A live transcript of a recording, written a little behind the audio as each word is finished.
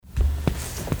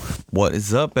What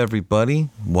is up, everybody?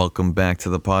 Welcome back to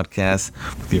the podcast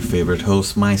with your favorite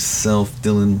host, myself,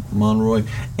 Dylan Monroy,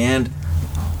 and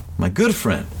my good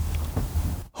friend,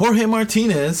 Jorge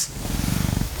Martinez.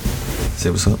 Say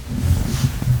what's up.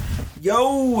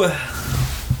 Yo!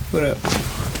 What up?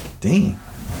 Dang.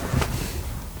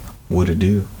 What it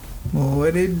do?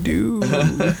 What it do?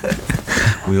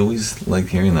 We always like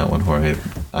hearing that one, Jorge.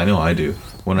 I know I do.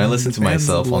 When I listen to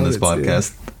myself on this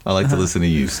podcast, I like to listen to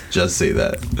you just say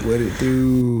that. What it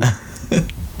do?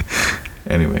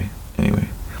 Anyway.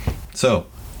 So,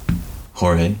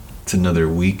 Jorge, it's another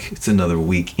week. It's another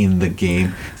week in the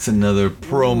game. It's another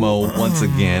promo once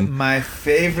again. My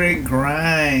favorite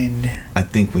grind. I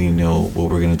think we know what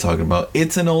we're going to talk about.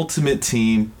 It's an Ultimate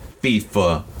Team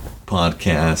FIFA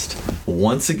podcast.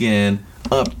 Once again,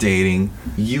 updating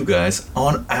you guys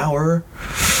on our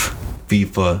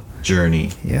FIFA journey.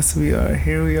 Yes, we are.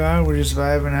 Here we are. We're just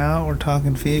vibing out. We're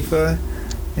talking FIFA.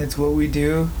 It's what we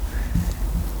do.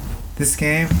 This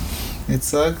game, it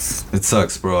sucks. It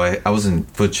sucks, bro. I was in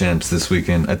Foot Champs this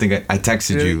weekend. I think I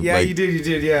texted you. Yeah, you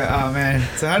did. Yeah. Oh, man.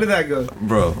 So how did that go?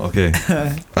 Bro, okay.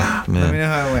 Man. Let me know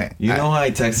how it went. You know how I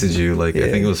texted you? I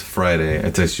think it was Friday. I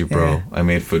texted you, bro. Yeah. I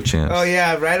made Foot Champs. Oh,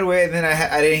 yeah. Right away. And then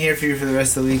I didn't hear from you for the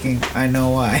rest of the weekend. I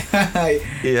know why.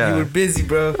 Yeah. You were busy,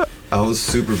 bro. I was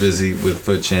super busy with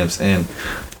Foot Champs, and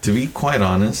to be quite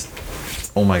honest,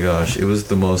 oh my gosh, it was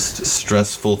the most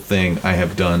stressful thing I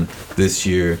have done this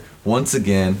year. Once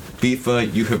again,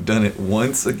 FIFA, you have done it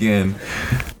once again.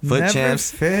 Foot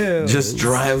Champs just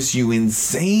drives you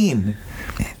insane.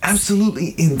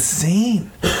 Absolutely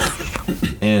insane.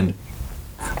 And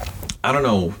I don't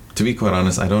know, to be quite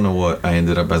honest, I don't know what I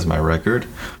ended up as my record,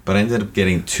 but I ended up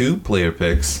getting 2 player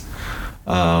picks.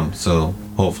 So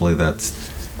hopefully that's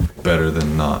better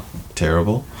than not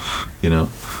terrible, Yeah.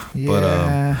 But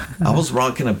I was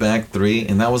rocking a back 3,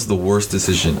 and that was the worst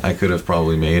decision I could have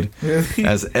probably made. Really?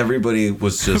 As everybody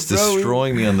was just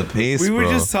destroying me on the pace, We were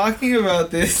bro. just talking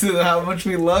about this and how much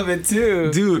we love it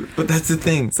too. Dude, but that's the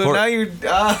thing. So now you're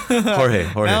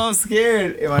Jorge. Now I'm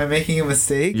scared. Am I making a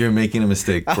mistake? You're making a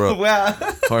mistake, bro. Wow.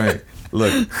 Jorge,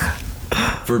 look.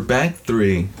 For back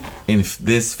 3 in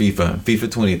this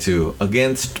FIFA 22,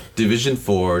 against Division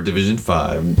 4, Division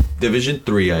 5, Division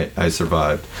 3, I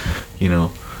survived.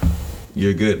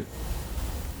 You're good.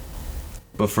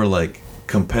 But for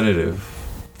competitive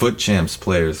Foot Champs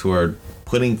players who are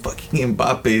putting fucking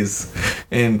Mbappe's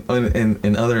and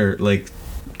other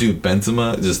dude,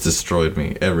 Benzema just destroyed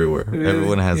me everywhere. Really?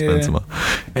 Everyone has Benzema.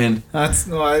 And I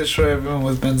destroy everyone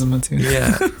with Benzema too.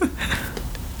 Yeah.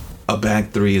 A back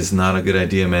 3 is not a good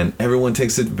idea, man. Everyone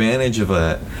takes advantage of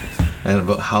that and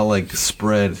about how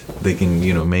spread they can,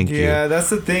 make you. Yeah, that's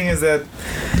the thing is that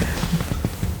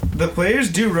the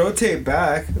players do rotate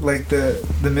back, the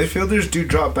midfielders do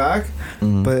drop back,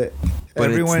 but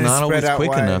everyone it's not is spread always out quick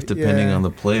wide. enough depending on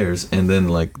the players, and then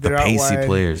the pacey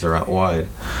players are out wide.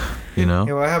 Yeah,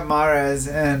 well, I have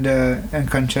Mahrez and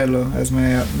Cancelo as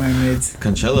my mids.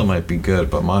 Cancelo might be good,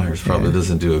 but Mahrez probably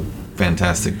doesn't do a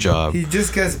fantastic job. He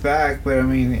just gets back, but I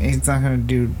mean, he's not gonna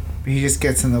do. He just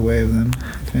gets in the way of them,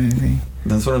 if anything.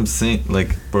 That's what I'm saying.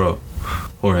 Bro,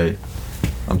 Jorge,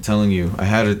 I'm telling you, I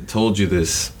had told you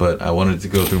this, but I wanted to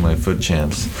go through my Foot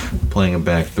Champs playing a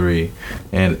back 3,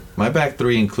 and my back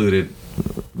 3 included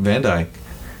Van Dijk,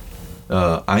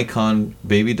 Icon,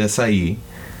 Baby Desai,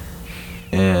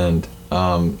 and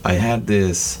I had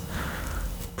this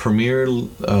Premier,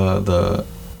 the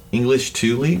English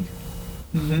 2 League.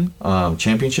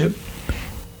 Championship,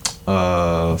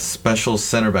 special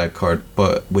center back card,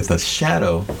 but with a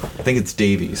shadow. I think it's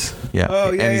Davies. Yeah.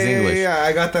 Oh yeah, and he's English. Yeah,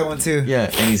 I got that one too.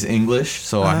 Yeah, and he's English,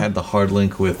 so I had the hard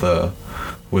link with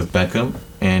Beckham,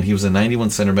 and he was a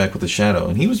 91 center back with a shadow,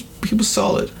 and he was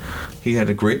solid. He had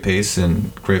a great pace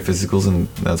and great physicals and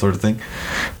that sort of thing,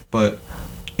 but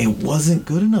it wasn't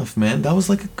good enough, man. That was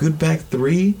a good back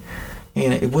 3.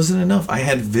 And it wasn't enough. I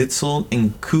had Witsel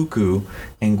and Cuckoo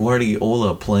and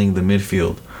Guardiola playing the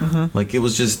midfield. It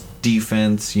was just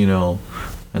defense, and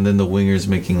then the wingers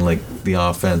making the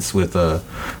offense with I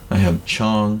have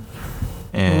Chong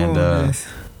and nice.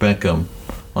 Beckham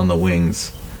on the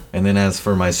wings. And then as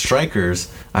for my strikers,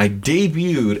 I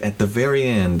debuted at the very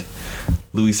end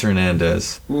Luis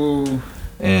Hernandez and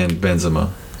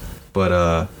Benzema.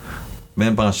 But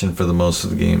Van Basten for the most of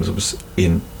the games was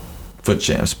in Foot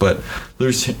Champs, but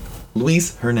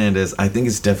Luis Hernandez I think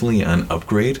is definitely an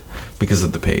upgrade because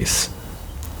of the pace.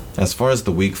 As far as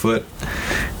the weak foot,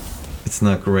 it's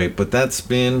not great, but that's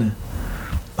been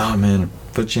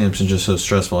Foot Champs are just so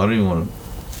stressful. I don't even want to.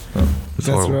 It's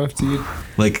That's horrible. rough, dude.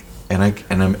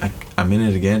 I'm in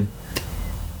it again.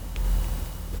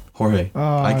 Jorge,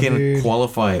 Oh, I can dude.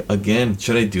 qualify again.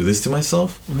 Should I do this to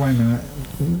myself? Why not?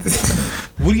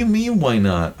 What do you mean, why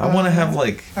not? I want to have,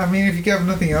 like... I mean, if you have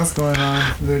nothing else going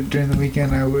on during the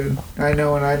weekend, I would. I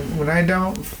know when I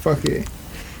don't, fuck it.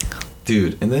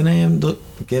 Dude, and then I am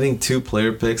getting 2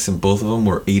 player picks, and both of them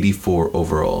were 84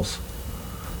 overalls.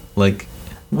 Like,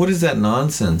 what is that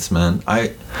nonsense, man?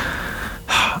 I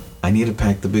need to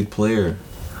pack the big player,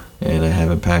 and I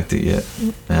haven't packed it yet.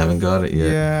 I haven't got it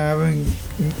yet. Yeah,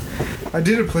 I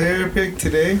did a player pick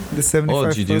today, the 75 Oh,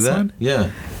 did you do plus that? one.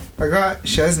 Yeah. I got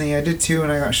Chesney. I did 2,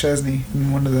 and I got Chesney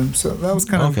in one of them. So that was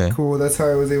kind of Okay. cool. That's how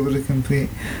I was able to complete.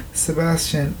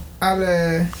 Sebastian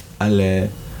Ale. Ale.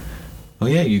 Oh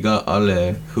yeah, you got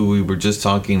Ale, who we were just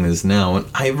talking is now an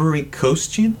Ivory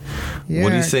Coastian. Yeah, What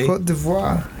do you say? Côte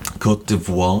d'Ivoire. Côte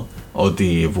d'Ivoire. Or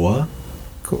d'Ivoire.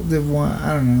 Côte d'Ivoire.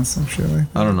 I don't know, some shit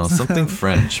like that. I don't know, something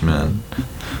French, man.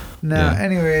 Now, Yeah.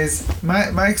 anyways,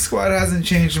 my squad hasn't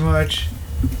changed much.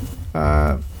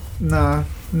 Nah,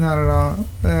 not at all.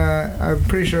 I'm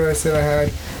pretty sure I said I had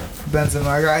Benzema.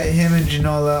 I got him and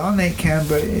Ginola on 8 cam,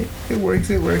 but it works.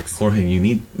 It works.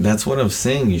 Jorge, that's what I'm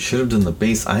saying. You should have done the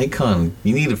base icon.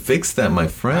 You need to fix that, my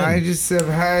friend.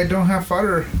 I don't have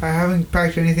fodder. I haven't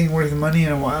packed anything worth money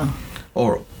in a while.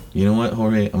 Or, you know what,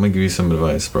 Jorge? I'm gonna give you some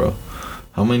advice, bro.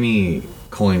 How many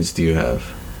coins do you have?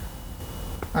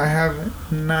 I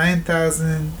have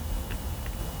 9,000.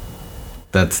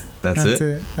 That's it?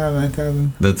 I have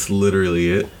 9,000. That's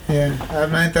literally it? Yeah, I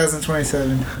have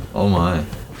 9,027. Oh my.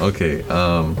 Okay,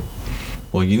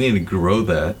 well, you need to grow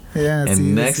that. Yeah. And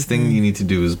see, that's next the thing you need to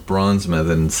do is bronze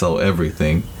method and sell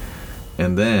everything.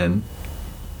 And then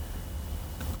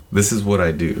this is what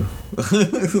I do.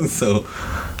 So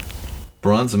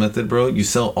bronze method, bro, you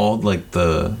sell all like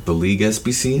the league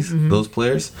SBCs, those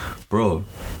players, bro.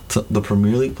 The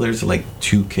Premier League players are like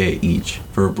 2K each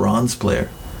for a bronze player.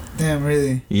 Damn,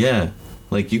 really? Yeah,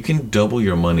 like you can double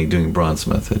your money doing bronze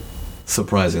method.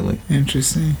 Surprisingly,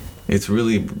 Interesting. it's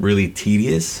really, really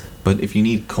tedious. But if you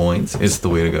need coins, it's the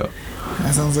way to go.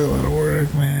 That sounds like a lot of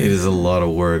work, man. It is a lot of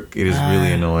work. It is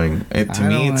really annoying. To I me,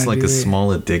 don't it's wanna like do a it.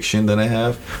 small addiction that I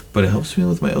have, but it helps me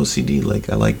with my OCD. Like,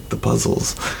 I like the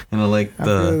puzzles, and I like I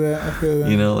feel the, that. I feel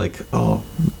that. you know, like, oh,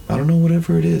 I don't know,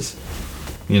 whatever it is,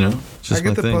 you know, it's just I get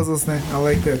my the thing. puzzles thing. I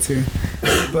like that too.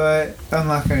 But I'm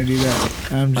not gonna do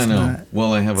that. I'm I just know. not.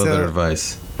 Well, I have So- other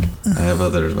advice. I have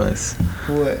other advice.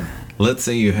 What? Let's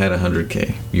say you had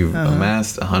 100K. You've Uh-huh.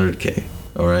 amassed 100K.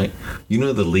 All right. You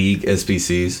know the league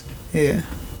SBCs. Yeah.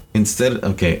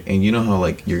 Okay, and you know how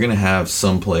like you're gonna have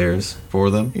some players for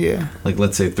them. Yeah. Like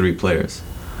let's say 3 players.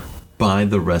 Buy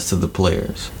the rest of the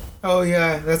players. Oh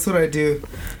yeah, that's what I do.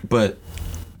 But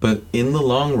in the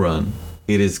long run,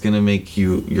 it is gonna make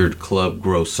your club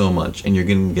grow so much, and you're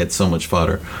gonna get so much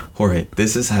fodder. Jorge,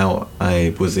 this is how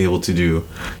I was able to do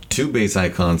 2 base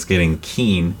icons, getting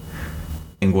Keane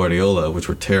and Guardiola, which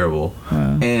were terrible,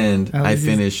 and I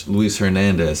finished Luis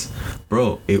Hernandez.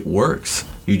 Bro, it works.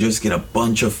 You just get a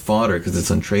bunch of fodder because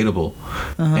it's untradeable,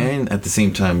 and at the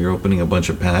same time you're opening a bunch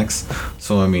of packs.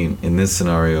 So I mean, in this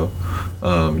scenario,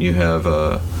 you have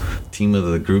a team of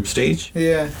the group stage.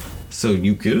 Yeah. So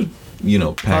you could,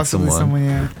 pack Possibly someone.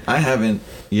 Yeah. I haven't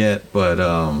yet, but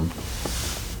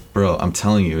bro, I'm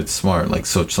telling you, it's smart. Like,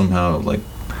 so somehow, like,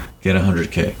 get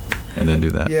 100K and then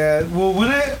do that. Yeah. Well, when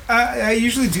I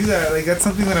usually do that. Like that's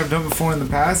something that I've done before in the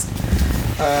past.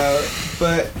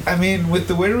 But I mean, with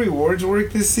the way the rewards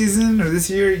work this season or this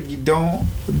year, you don't.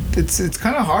 It's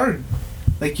kind of hard.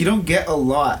 Like you don't get a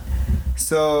lot.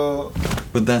 So.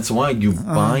 But that's why you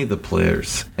buy the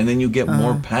players, and then you get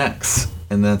more packs,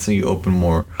 and that's how you open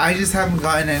more. I just haven't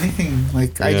gotten anything.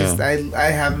 Like I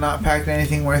have not packed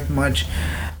anything worth much.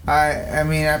 I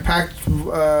mean I've packed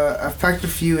a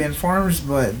few informs,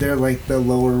 but they're like the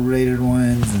lower rated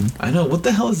ones. And I know, what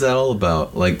the hell is that all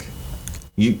about? Like,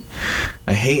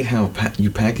 I hate how you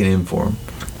pack an inform,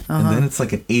 and then it's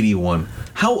like an 81.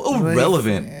 How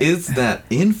irrelevant is that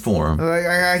inform? like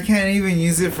I can't even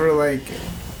use it for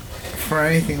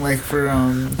anything, like for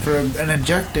an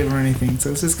objective or anything.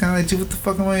 So it's just kind of like, dude, what the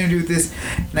fuck am I gonna do with this?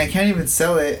 And I can't even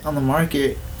sell it on the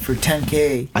market for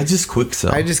 10K. I just quick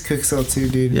sell. I just quick sell too,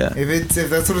 dude. Yeah. If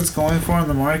that's what it's going for on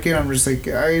the market, I'm just like,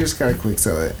 I just gotta quick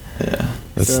sell it. Yeah.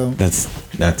 So- That's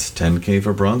 10K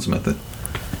for bronze method.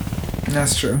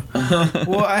 That's true.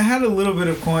 Well, I had a little bit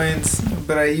of coins,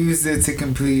 but I used it to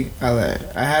complete. I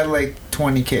had like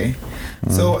 20K,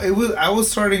 so I was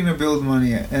starting to build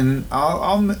money, and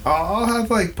I'll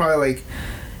have like probably like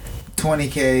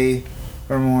 20K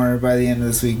or more by the end of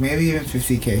this week, maybe even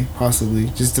 50K, possibly,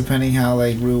 just depending how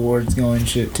like rewards go and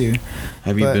shit too.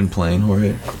 Have you But- been playing,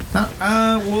 Jorge?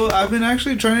 Well, I've been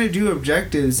actually trying to do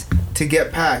objectives to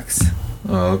get packs.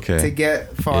 Oh, okay. To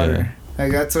get fodder. Yeah.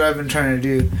 Like, that's what I've been trying to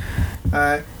do.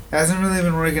 It hasn't really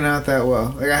been working out that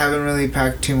well. Like, I haven't really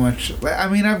packed too much. Like, I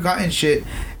mean, I've gotten shit.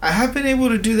 I have been able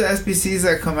to do the SBCs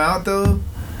that come out, though,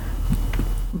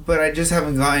 but I just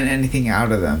haven't gotten anything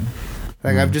out of them.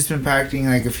 Like, I've just been packing,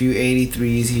 like, a few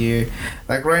 83s here.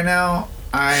 Like, right now,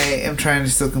 I am trying to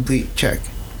still complete check.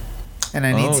 And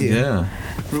I need to. Yeah.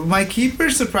 My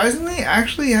keeper, surprisingly,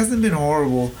 actually hasn't been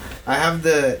horrible. I have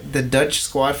the Dutch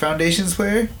Squad Foundations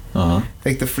player. Uh-huh.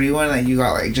 Like, the free one that you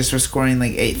got, like, just for scoring,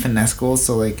 like, 8 finesse goals.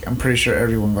 So, like, I'm pretty sure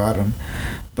everyone got them.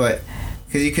 But,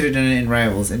 because you could have done it in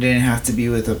Rivals. It didn't have to be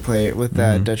with a player, with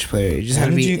that Dutch player. You just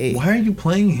had to be 8. Why are you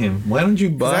playing him? Why don't you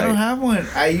buy? I don't have one.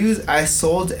 I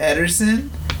sold Ederson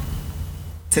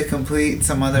to complete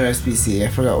some other SBC. I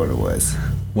forgot what it was.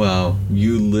 Wow,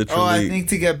 you literally... Oh, I think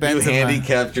to get Benzema. You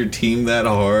handicapped your team that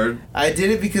hard? I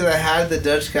did it because I had the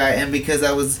Dutch guy and because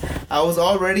I was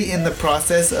already in the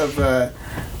process of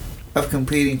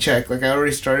completing check. Like, I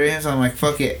already started him, so I'm like,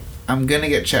 fuck it. I'm gonna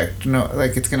get checked. No,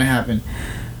 like, it's gonna happen.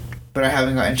 But I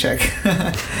haven't gotten check.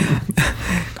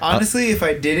 Honestly, if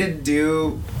I didn't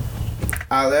do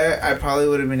Aller, I probably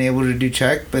would have been able to do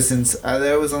check. But since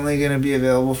Aller was only gonna be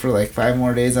available for like 5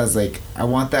 more days, I was like, I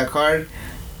want that card.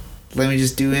 Let me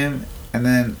just do him, and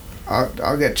then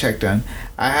I'll get check done.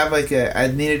 I have like I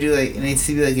need to be like an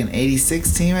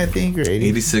 86 team, I think, or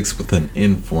 86 with an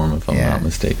inform, if I'm not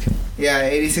mistaken. Yeah,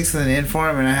 86 with an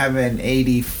inform, and I have an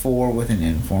 84 with an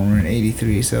inform, or an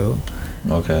 83. So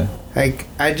okay, like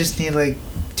I just need like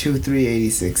 2, 3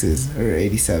 86s or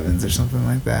 87s or something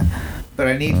like that. But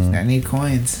I need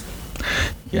coins.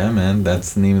 Yeah, man,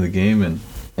 that's the name of the game,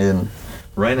 and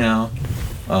right now,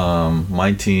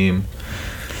 my team.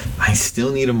 I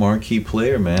still need a marquee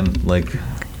player, man. Like,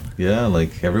 yeah,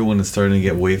 like everyone is starting to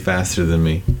get way faster than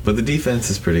me. But the defense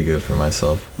is pretty good for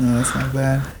myself. No, that's not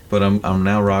bad. But I'm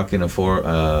now rocking a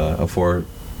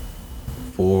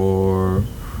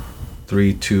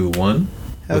 4-3-2-1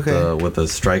 with a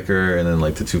striker and then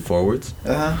like the 2 forwards.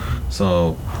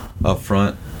 So up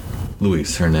front,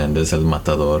 Luis Hernandez, El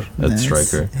Matador, at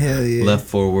striker. Hell yeah. Left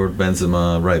forward,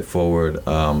 Benzema. Right forward,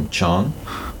 Chong.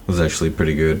 Was actually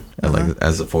pretty good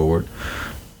as a forward.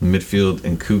 Midfield,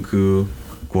 Nkunku,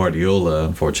 Guardiola,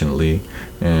 unfortunately,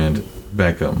 and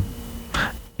Beckham.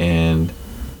 And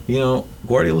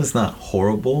Guardiola's not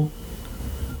horrible,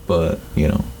 but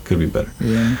could be better.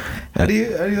 Yeah. How do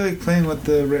you like playing with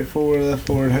the right forward, left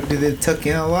forward? Do they tuck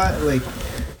in a lot? Like,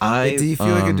 do you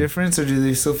feel like a difference, or do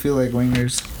they still feel like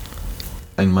wingers?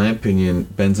 In my opinion,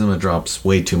 Benzema drops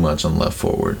way too much on left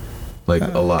forward. Like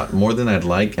a lot more than I'd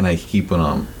like, and I keep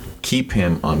him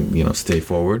on stay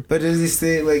forward. But does he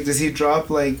stay does he drop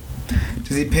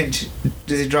does he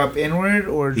drop inward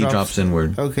or he drops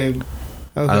inward? Okay.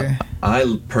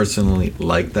 I personally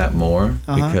like that more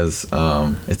because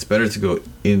it's better to go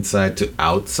inside to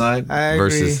outside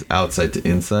versus outside to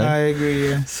inside. I agree.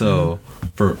 Yeah. So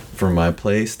for my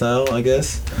play style, I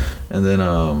guess, and then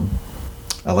I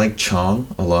like Chong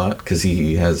a lot because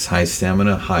he has high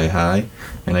stamina, high,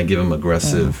 and I give him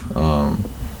aggressive,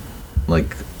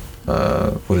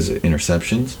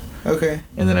 interceptions. Okay.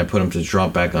 And then I put him to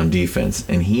drop back on defense,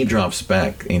 and he drops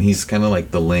back, and he's kind of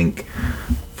like the link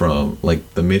from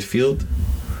like the midfield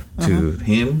to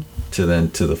him to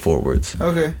the forwards.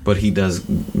 Okay. But he does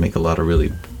make a lot of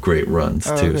really great runs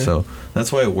too, so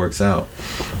that's why it works out.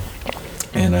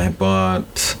 And I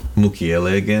bought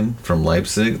Mukiele again from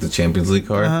Leipzig, the Champions League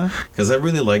card, because I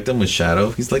really liked him with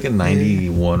Shadow. He's like a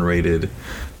 91 rated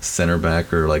center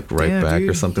back or like back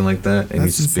or something like that, and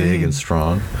he's insane. Big and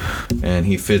strong, and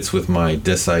he fits with my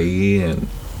Desai and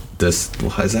is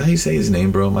that how you say his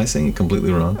name, bro? Am I saying it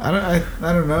completely wrong? I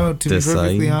don't know, to Desai. be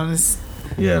perfectly honest.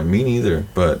 Yeah, me neither.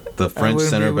 But the French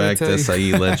center back,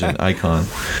 Desai legend, icon,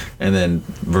 and then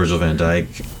Virgil van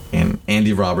Dijk and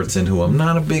Andy Robertson, who I'm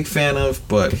not a big fan of,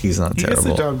 but he's not terrible. He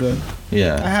gets the job done.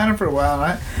 Yeah, I had him for a while.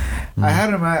 And I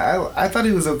had him. I thought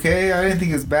he was okay. I didn't think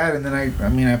he was bad, and then I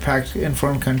packed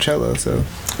Informed Cancelo. So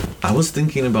I was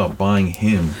thinking about buying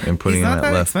him and putting him at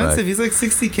left back. He's not that expensive. He's like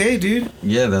 $60K, dude.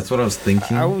 Yeah, that's what I was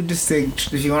thinking. I would just say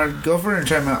if you want to go for it and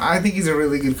try him out. I think he's a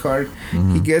really good card.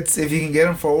 If you can get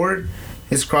him forward,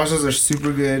 his crosses are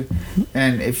super good,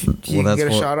 and if you can get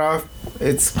a shot off,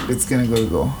 it's gonna go to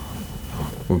goal.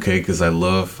 Okay, because I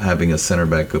love having a center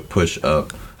back push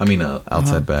up.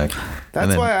 Outside back.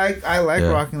 That's why I like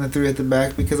rocking the 3 at the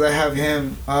back, because I have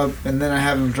him up and then I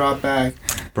have him drop back.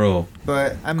 Bro,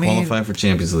 but I mean, qualify for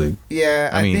Champions League. Yeah,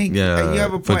 I think you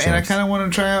have a point, and I kind of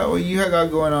want to try out what you have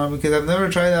got going on, because I've never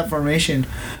tried that formation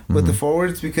with the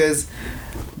forwards, because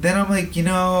then I'm like,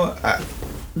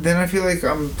 then I feel like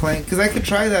I'm playing, because I could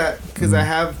try that, because I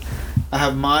have I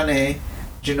have Mane,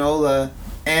 Ginola,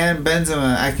 and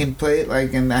Benzema. I can play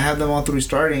and I have them all three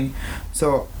starting.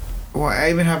 So, I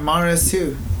even have Mahrez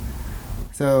too.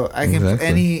 So I can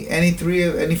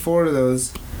any four of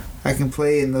those. I can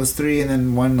play in those three, and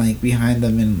then one behind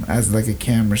them as a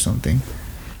cam or something.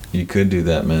 You could do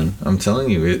that, man. I'm telling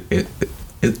you, it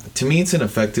to me it's an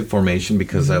effective formation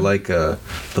because I like the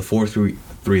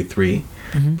 4-3-3,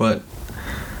 Mm-hmm. but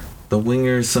the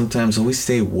wingers sometimes always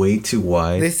stay way too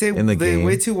wide. In the game.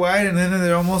 Way too wide, and then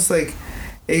they're almost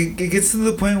it gets to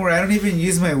the point where I don't even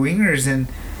use my wingers, and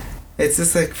it's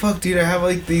just fuck, dude. I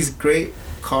have these great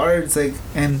cards,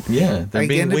 and yeah, they're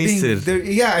being wasted.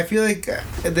 I feel like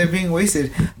they're being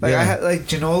wasted. I had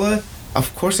Ginola.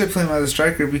 Of course, I play him as a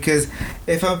striker because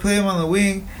if I play him on the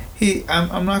wing,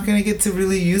 I'm not gonna get to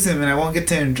really use him, and I won't get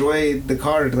to enjoy the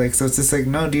card. So it's just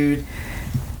no, dude.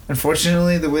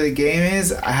 Unfortunately, the way the game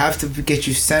is, I have to get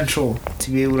you central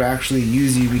to be able to actually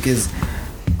use you because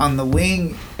on the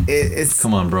wing, it's...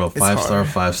 Come on, bro. 5-star,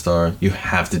 5-star. You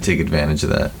have to take advantage of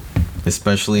that.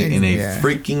 Especially in a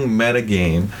freaking meta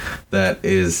game that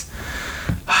is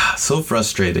so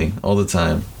frustrating all the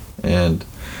time. And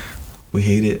we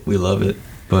hate it. We love it.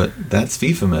 But that's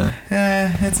FIFA, man.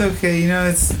 It's okay.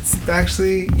 It's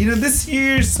actually... this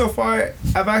year so far,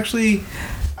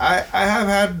 I have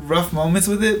had rough moments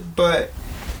with it, but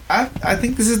I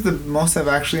think this is the most I've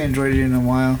actually enjoyed it in a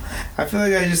while. I feel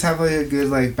like I just have a good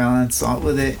balance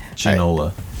with it.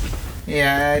 Ginola.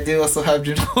 I do also have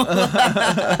Ginola.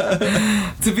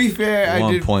 To be fair,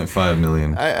 1.5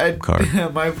 million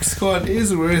card. My squad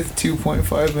is worth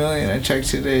 2.5 million. I checked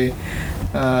today.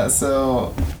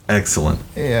 So excellent.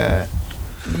 Yeah.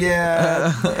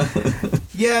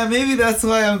 Yeah, maybe that's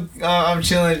why I'm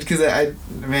chilling because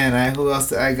who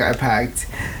else I packed?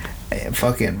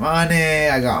 Fucking Mane,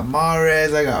 I got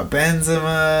Mahrez, I got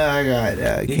Benzema, I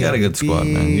got. You got a good squad,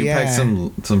 man. You packed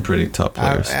some pretty top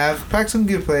players. I've packed some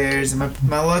good players.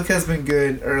 My luck has been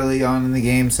good early on in the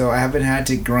game, so I haven't had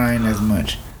to grind as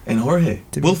much. And Jorge,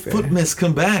 will Footmiss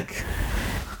come back?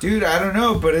 Dude, I don't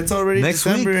know, but it's already next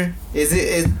December. Week. Is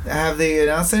it? Have they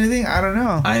announced anything? I don't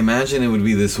know. I imagine it would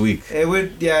be this week. It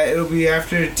would. Yeah, it'll be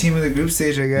after team of the group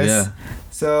stage, I guess. Yeah.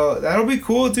 So that'll be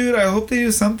cool, dude. I hope they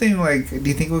do something do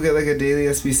you think we'll get a daily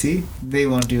SBC? They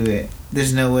won't do it.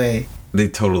 There's no way. They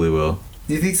totally will.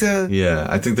 Do you think so? Yeah,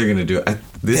 I think they're gonna do it.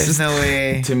 There's no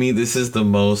way. To me, this is the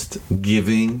most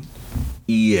giving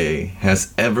EA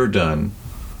has ever done,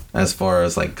 as far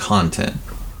as content.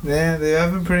 Yeah, they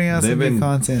have been putting out some good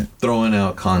content. Throwing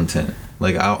out content.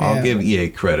 I'll give EA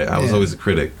credit. I was always a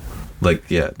critic.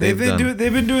 They've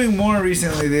been doing more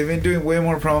recently. They've been doing way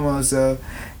more promos. So,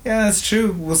 yeah, that's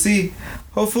true. We'll see.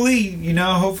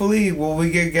 Hopefully, will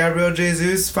we get Gabriel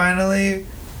Jesus finally?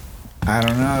 I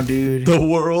don't know, dude. The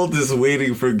world is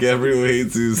waiting for Gabriel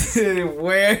Jesus.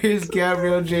 Where is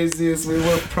Gabriel Jesus? We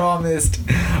were promised.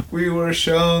 We were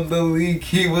shown the leak.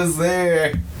 He was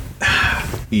there.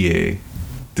 EA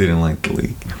didn't like the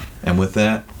leak. And with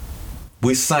that,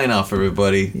 we sign off,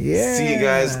 everybody. Yeah. See you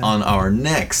guys on our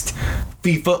next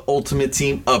FIFA Ultimate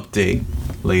Team update.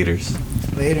 Laters.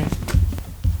 Later.